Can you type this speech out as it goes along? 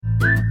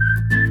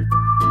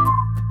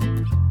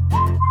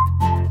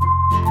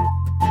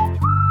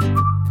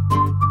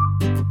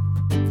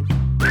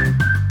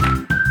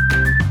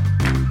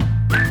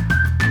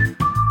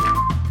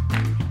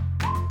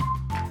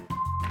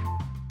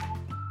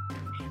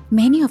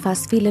Many of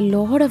us feel a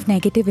lot of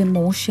negative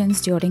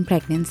emotions during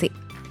pregnancy.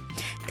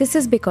 This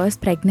is because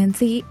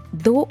pregnancy,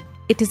 though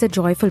it is a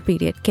joyful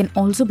period, can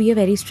also be a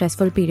very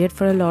stressful period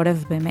for a lot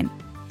of women.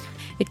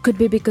 It could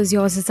be because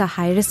yours is a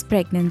high-risk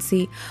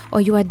pregnancy,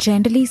 or you are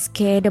generally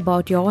scared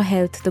about your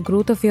health, the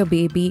growth of your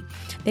baby.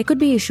 There could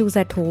be issues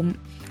at home.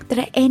 There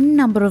are n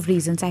number of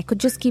reasons. I could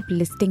just keep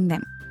listing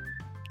them.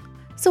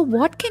 So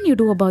what can you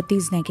do about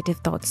these negative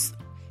thoughts?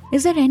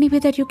 Is there any way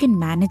that you can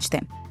manage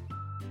them?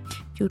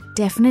 You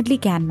definitely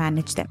can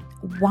manage them.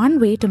 One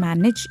way to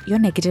manage your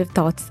negative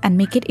thoughts and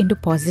make it into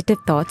positive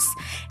thoughts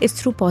is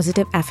through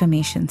positive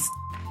affirmations.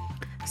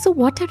 So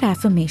what are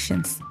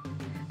affirmations?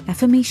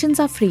 Affirmations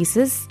are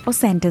phrases or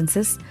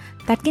sentences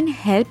that can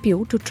help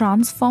you to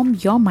transform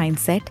your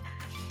mindset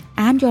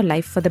and your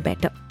life for the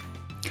better.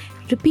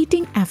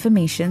 Repeating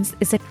affirmations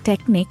is a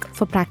technique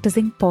for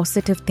practicing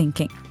positive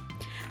thinking.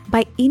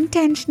 By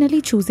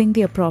intentionally choosing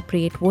the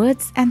appropriate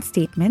words and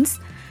statements,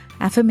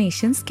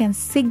 affirmations can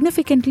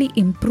significantly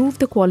improve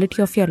the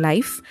quality of your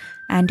life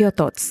and your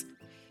thoughts.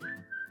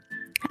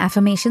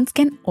 Affirmations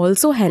can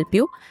also help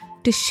you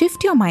to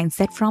shift your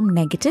mindset from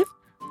negative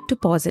to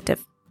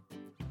positive.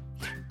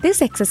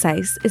 This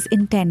exercise is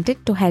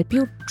intended to help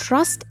you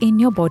trust in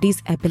your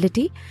body's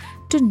ability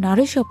to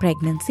nourish your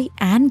pregnancy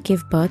and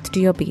give birth to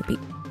your baby.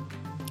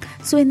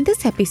 So in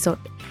this episode,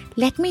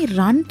 let me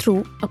run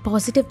through a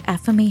positive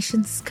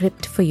affirmation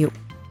script for you.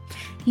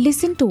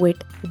 Listen to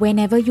it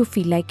whenever you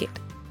feel like it.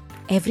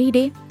 Every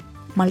day,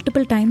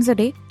 multiple times a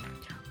day,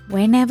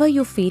 whenever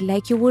you feel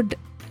like you would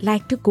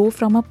like to go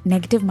from a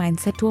negative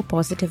mindset to a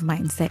positive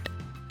mindset.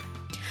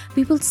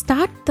 We will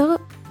start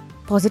the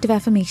positive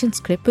affirmation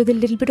script with a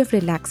little bit of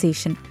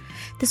relaxation.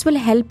 This will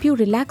help you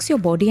relax your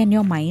body and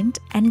your mind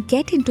and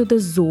get into the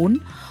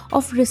zone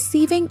of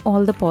receiving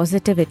all the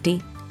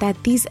positivity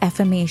that these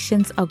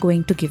affirmations are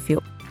going to give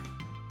you.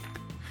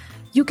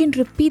 You can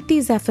repeat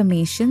these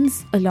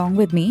affirmations along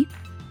with me.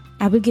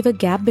 I will give a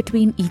gap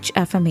between each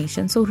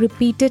affirmation, so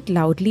repeat it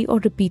loudly or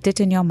repeat it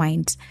in your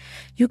mind.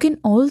 You can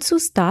also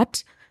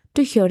start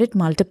to hear it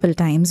multiple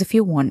times if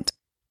you want.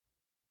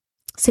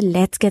 So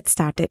let's get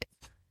started.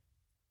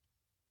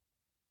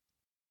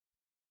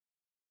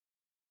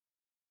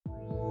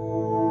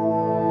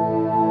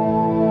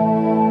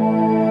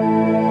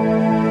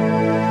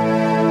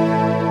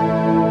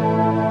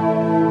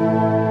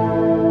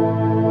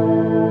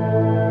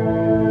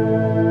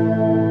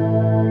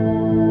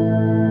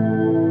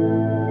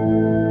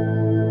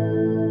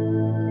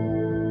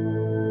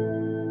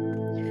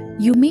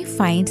 You may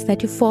find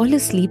that you fall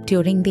asleep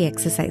during the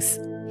exercise.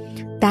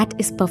 That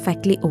is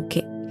perfectly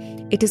okay.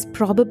 It is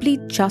probably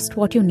just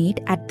what you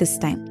need at this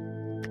time.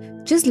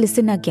 Just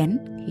listen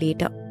again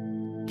later.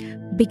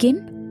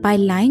 Begin by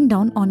lying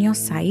down on your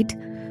side,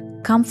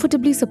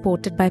 comfortably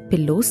supported by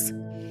pillows,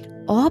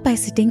 or by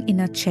sitting in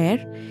a chair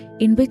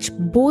in which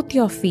both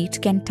your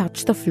feet can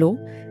touch the floor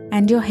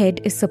and your head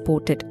is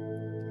supported.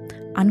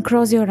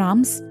 Uncross your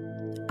arms,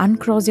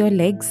 uncross your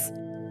legs,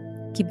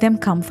 keep them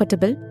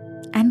comfortable,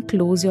 and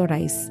close your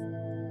eyes.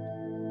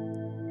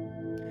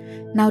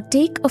 Now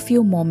take a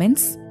few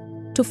moments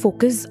to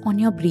focus on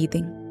your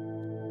breathing.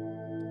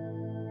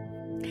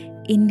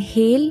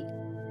 Inhale,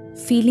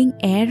 feeling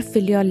air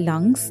fill your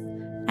lungs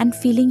and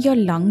feeling your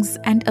lungs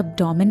and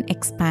abdomen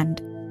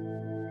expand.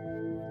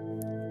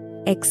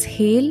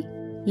 Exhale,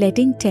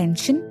 letting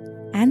tension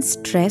and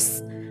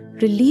stress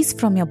release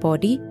from your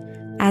body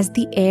as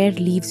the air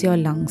leaves your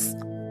lungs.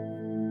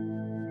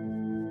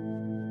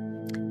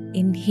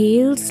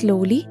 Inhale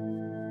slowly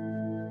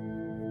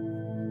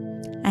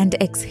and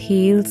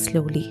exhale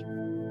slowly.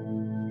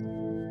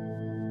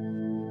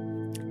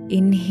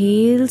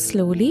 Inhale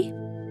slowly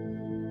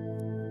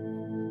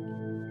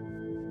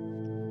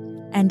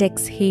and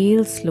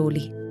exhale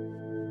slowly.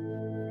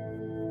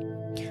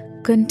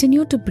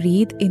 Continue to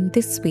breathe in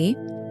this way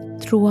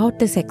throughout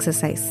this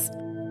exercise.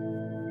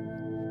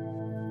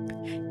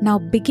 Now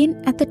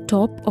begin at the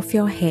top of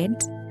your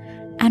head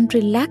and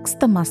relax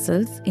the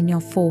muscles in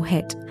your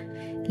forehead,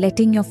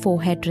 letting your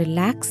forehead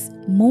relax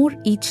more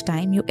each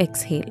time you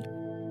exhale.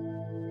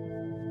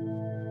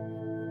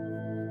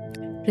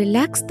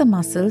 Relax the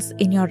muscles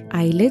in your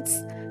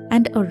eyelids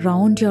and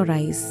around your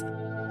eyes.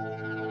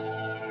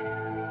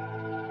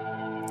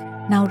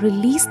 Now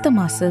release the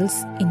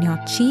muscles in your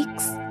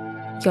cheeks,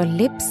 your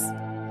lips,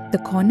 the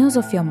corners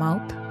of your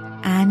mouth,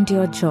 and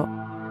your jaw.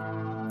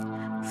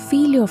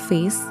 Feel your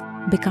face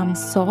become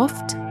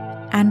soft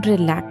and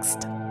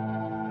relaxed.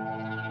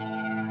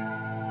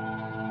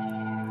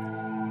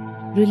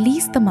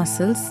 Release the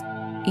muscles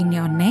in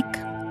your neck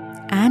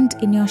and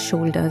in your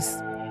shoulders.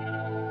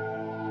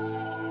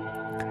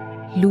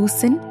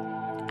 Loosen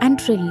and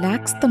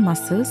relax the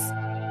muscles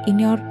in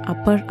your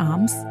upper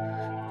arms,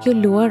 your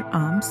lower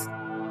arms,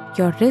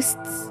 your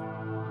wrists,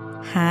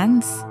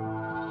 hands,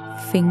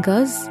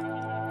 fingers,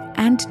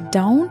 and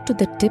down to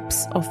the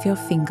tips of your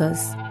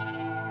fingers.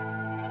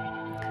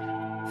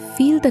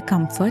 Feel the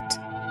comfort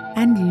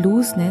and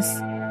looseness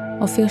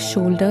of your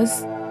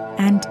shoulders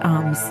and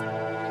arms.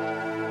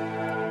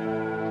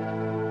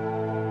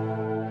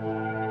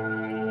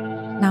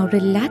 Now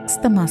relax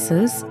the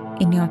muscles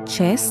in your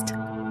chest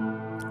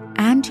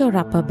and your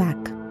upper back,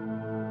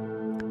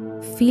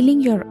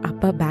 feeling your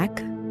upper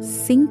back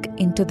sink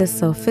into the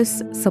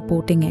surface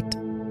supporting it.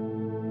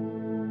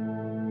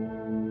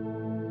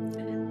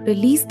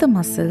 Release the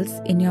muscles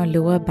in your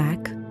lower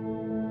back,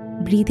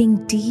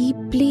 breathing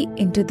deeply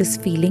into this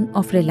feeling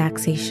of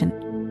relaxation.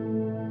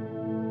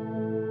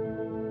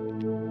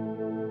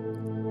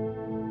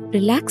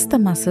 Relax the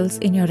muscles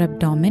in your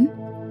abdomen,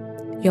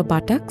 your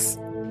buttocks,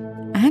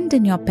 and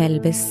in your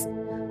pelvis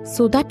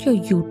so that your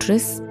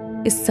uterus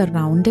is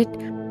surrounded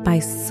by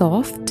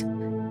soft,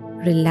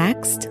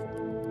 relaxed,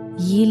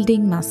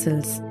 yielding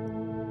muscles.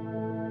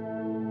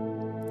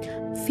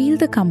 Feel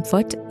the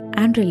comfort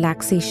and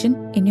relaxation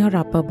in your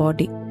upper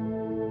body.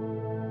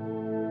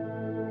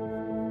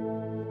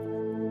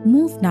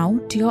 Move now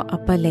to your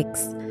upper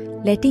legs,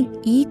 letting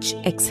each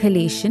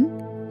exhalation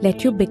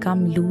let you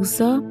become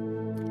looser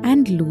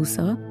and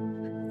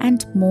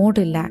more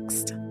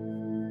relaxed.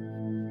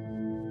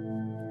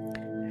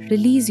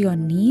 Release your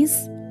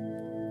knees,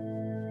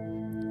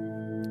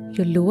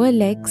 your lower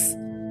legs,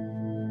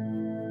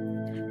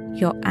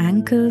 your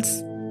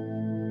ankles,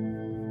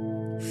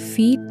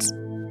 feet,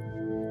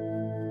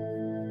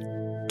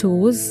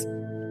 toes,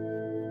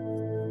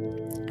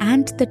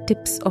 and the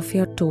tips of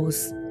your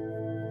toes.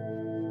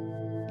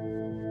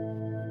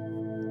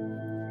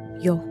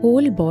 Your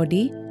whole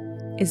body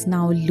is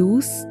now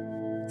loose,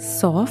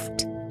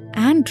 soft,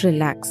 and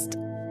relaxed.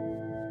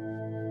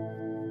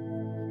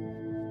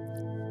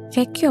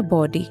 Check your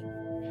body,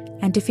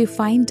 and if you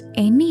find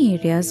any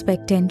areas where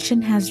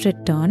tension has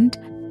returned,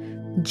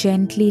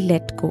 gently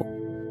let go.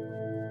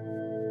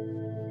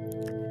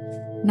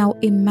 Now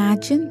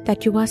imagine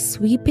that you are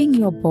sweeping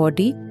your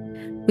body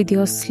with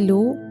your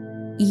slow,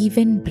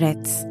 even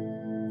breaths.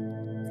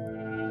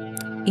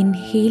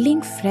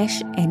 Inhaling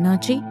fresh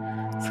energy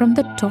from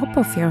the top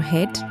of your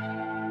head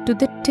to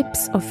the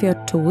tips of your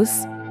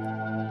toes,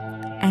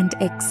 and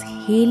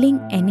exhaling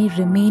any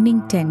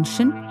remaining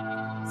tension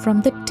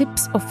from the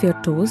tips of your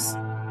toes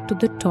to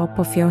the top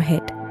of your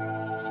head.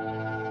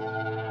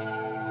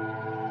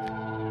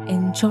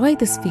 Enjoy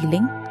this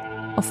feeling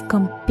of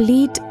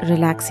complete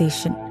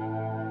relaxation.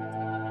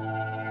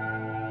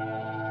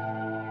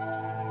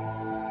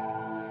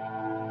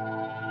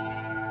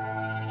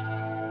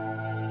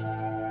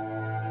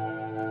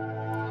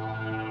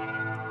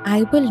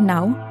 I will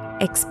now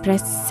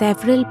express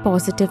several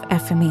positive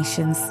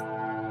affirmations.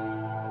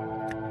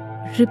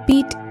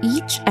 Repeat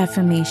each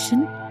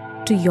affirmation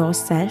to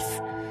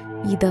yourself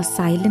either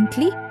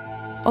silently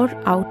or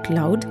out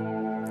loud,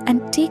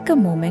 and take a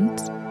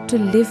moment to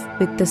live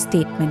with the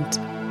statement.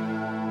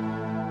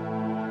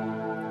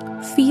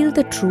 Feel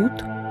the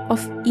truth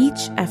of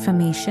each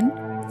affirmation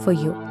for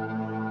you.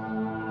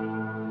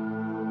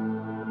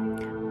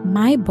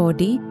 My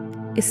body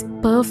is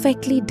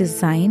perfectly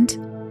designed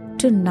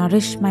to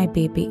nourish my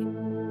baby.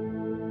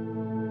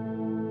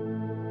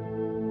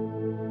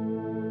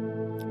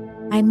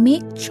 I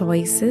make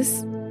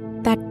choices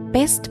that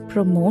best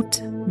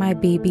promote my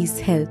baby's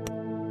health.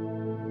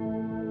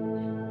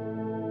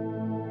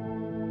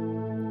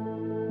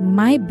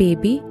 My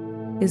baby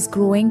is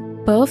growing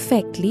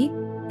perfectly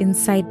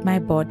inside my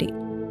body.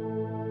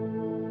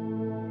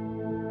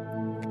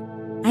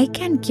 I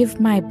can give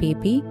my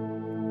baby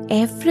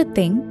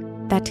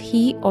everything that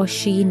he or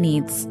she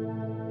needs.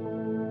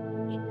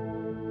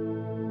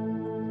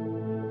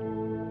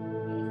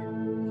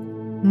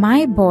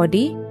 My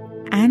body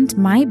and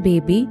my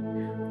baby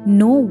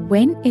know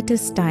when it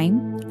is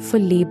time for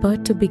labor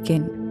to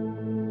begin.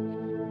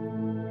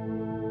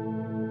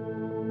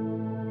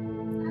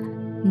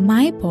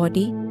 My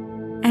body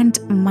and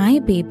my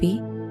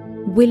baby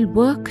will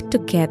work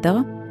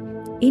together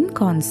in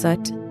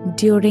concert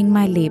during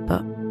my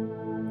labor.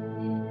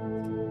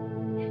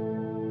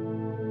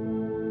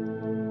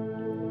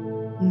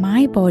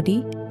 My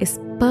body is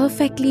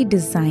perfectly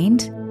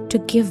designed to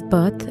give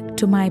birth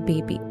to my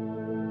baby.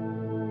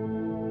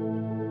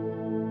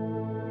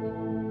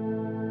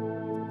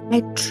 I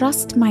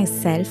trust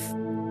myself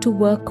to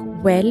work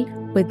well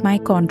with my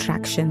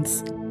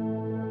contractions.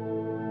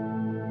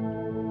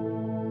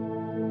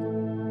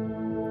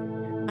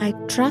 I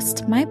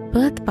trust my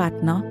birth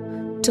partner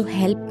to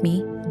help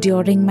me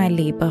during my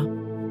labor.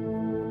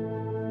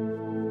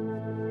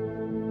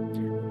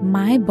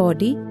 My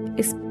body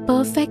is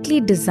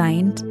perfectly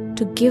designed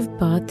to give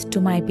birth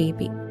to my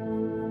baby.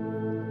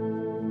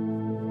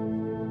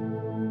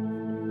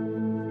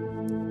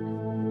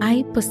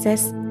 I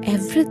possess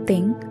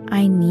everything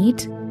I need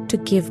to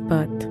give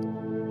birth.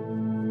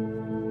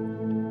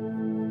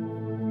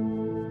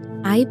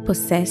 I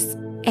possess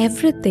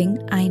everything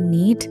I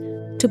need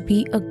to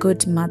be a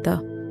good mother.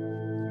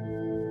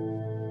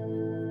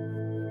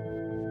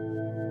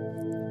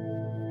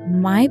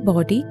 My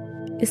body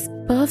is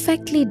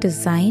perfectly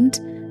designed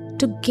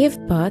to give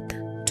birth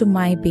to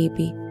my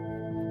baby.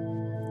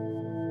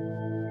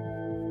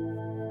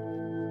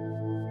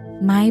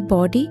 My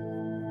body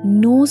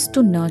knows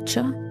to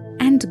nurture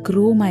and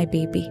grow my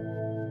baby.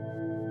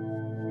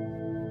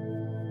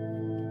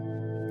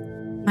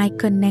 My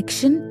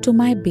connection to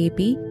my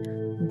baby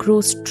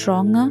grows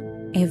stronger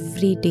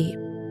every day.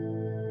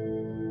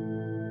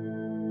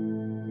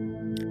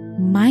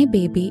 My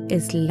baby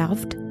is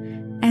loved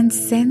and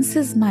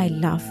senses my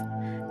love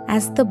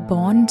as the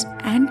bond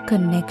and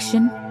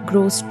connection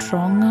grows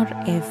stronger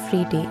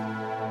every day.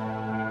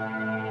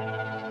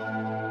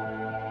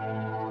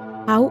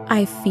 How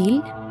I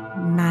feel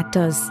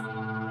matters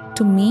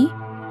to me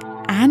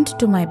and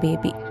to my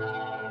baby.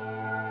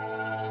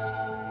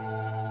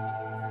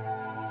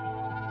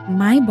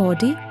 My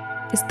body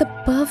is the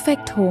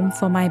perfect home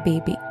for my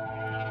baby.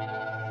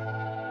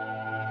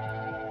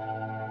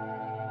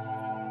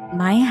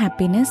 My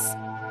happiness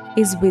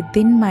is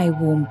within my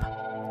womb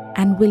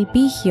and will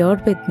be here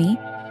with me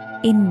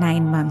in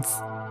 9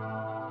 months.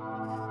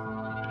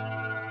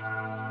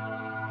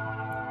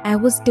 I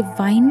was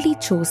divinely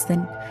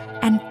chosen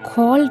and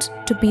called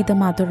to be the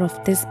mother of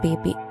this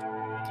baby,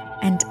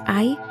 and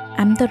I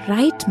am the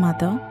right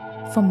mother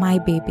for my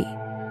baby.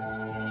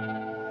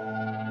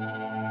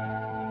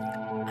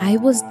 I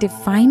was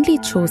divinely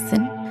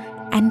chosen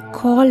and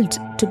called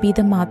to be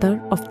the mother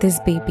of this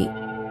baby,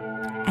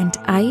 and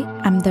I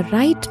am the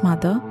right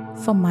mother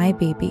for my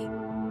baby.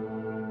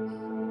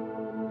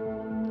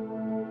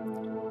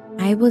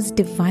 I was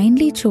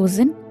divinely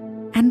chosen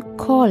and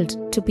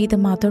called to be the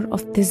mother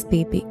of this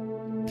baby,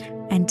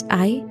 and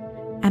I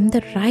am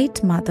the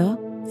right mother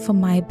for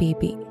my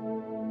baby.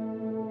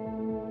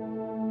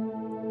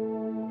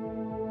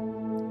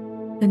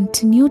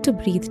 Continue to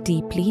breathe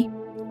deeply,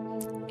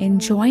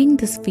 enjoying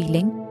this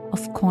feeling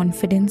of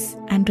confidence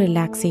and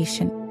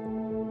relaxation.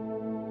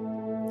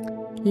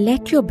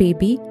 Let your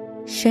baby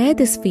share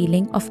this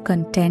feeling of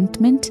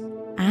contentment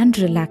and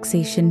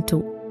relaxation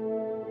too.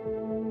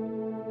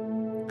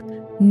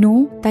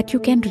 Know that you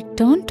can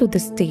return to the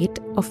state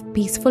of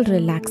peaceful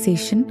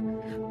relaxation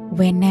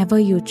whenever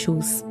you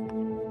choose.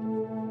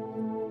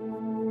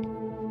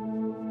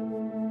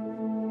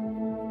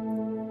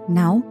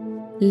 Now,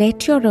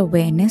 let your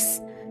awareness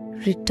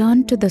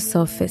return to the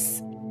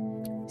surface,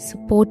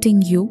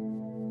 supporting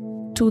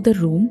you to the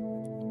room,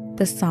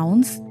 the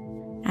sounds,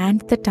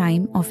 and the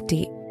time of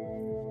day.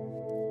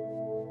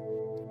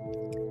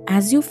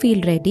 As you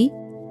feel ready,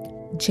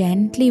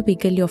 gently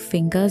wiggle your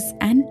fingers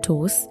and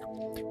toes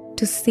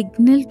to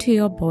signal to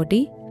your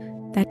body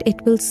that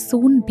it will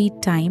soon be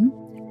time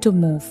to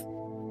move.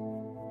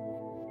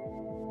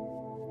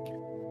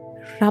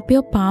 Rub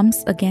your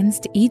palms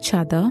against each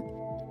other,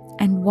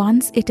 and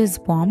once it is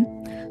warm,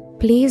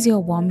 place your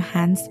warm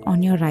hands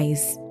on your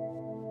eyes.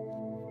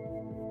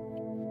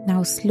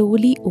 Now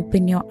slowly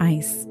open your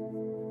eyes.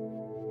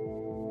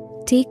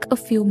 Take a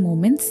few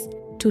moments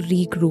to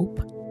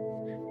regroup,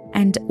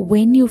 and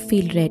when you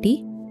feel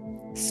ready,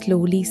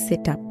 slowly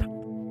sit up.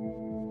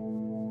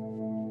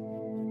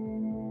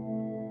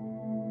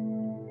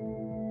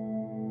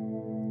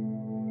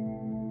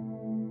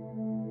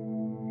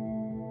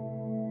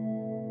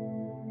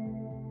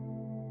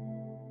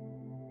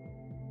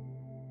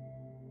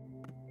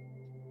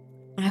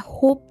 I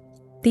hope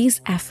these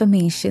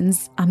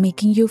affirmations are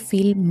making you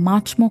feel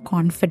much more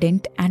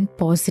confident and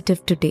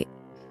positive today.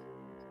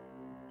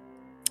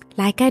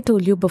 Like I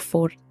told you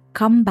before,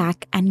 come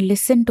back and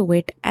listen to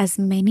it as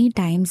many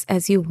times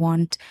as you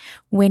want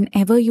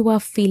whenever you are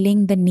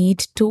feeling the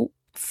need to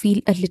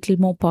feel a little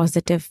more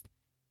positive.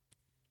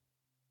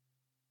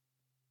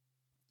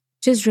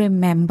 Just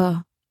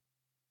remember,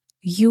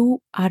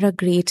 you are a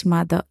great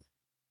mother.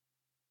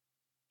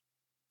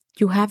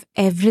 You have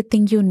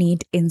everything you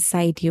need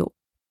inside you.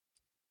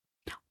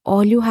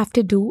 All you have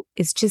to do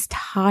is just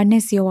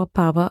harness your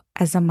power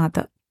as a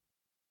mother.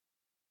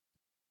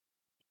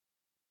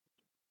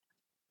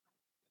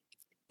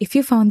 If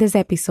you found this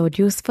episode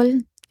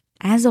useful,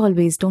 as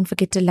always, don't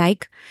forget to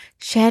like,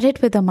 share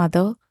it with a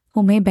mother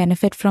who may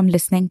benefit from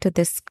listening to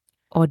this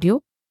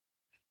audio.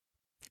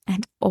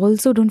 And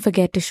also don't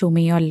forget to show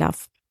me your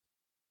love.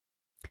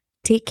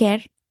 Take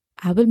care.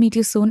 I will meet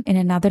you soon in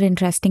another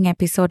interesting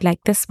episode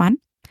like this one.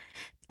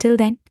 Till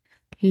then,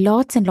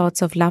 lots and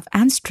lots of love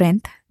and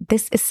strength.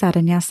 This is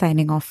Saranya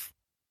signing off.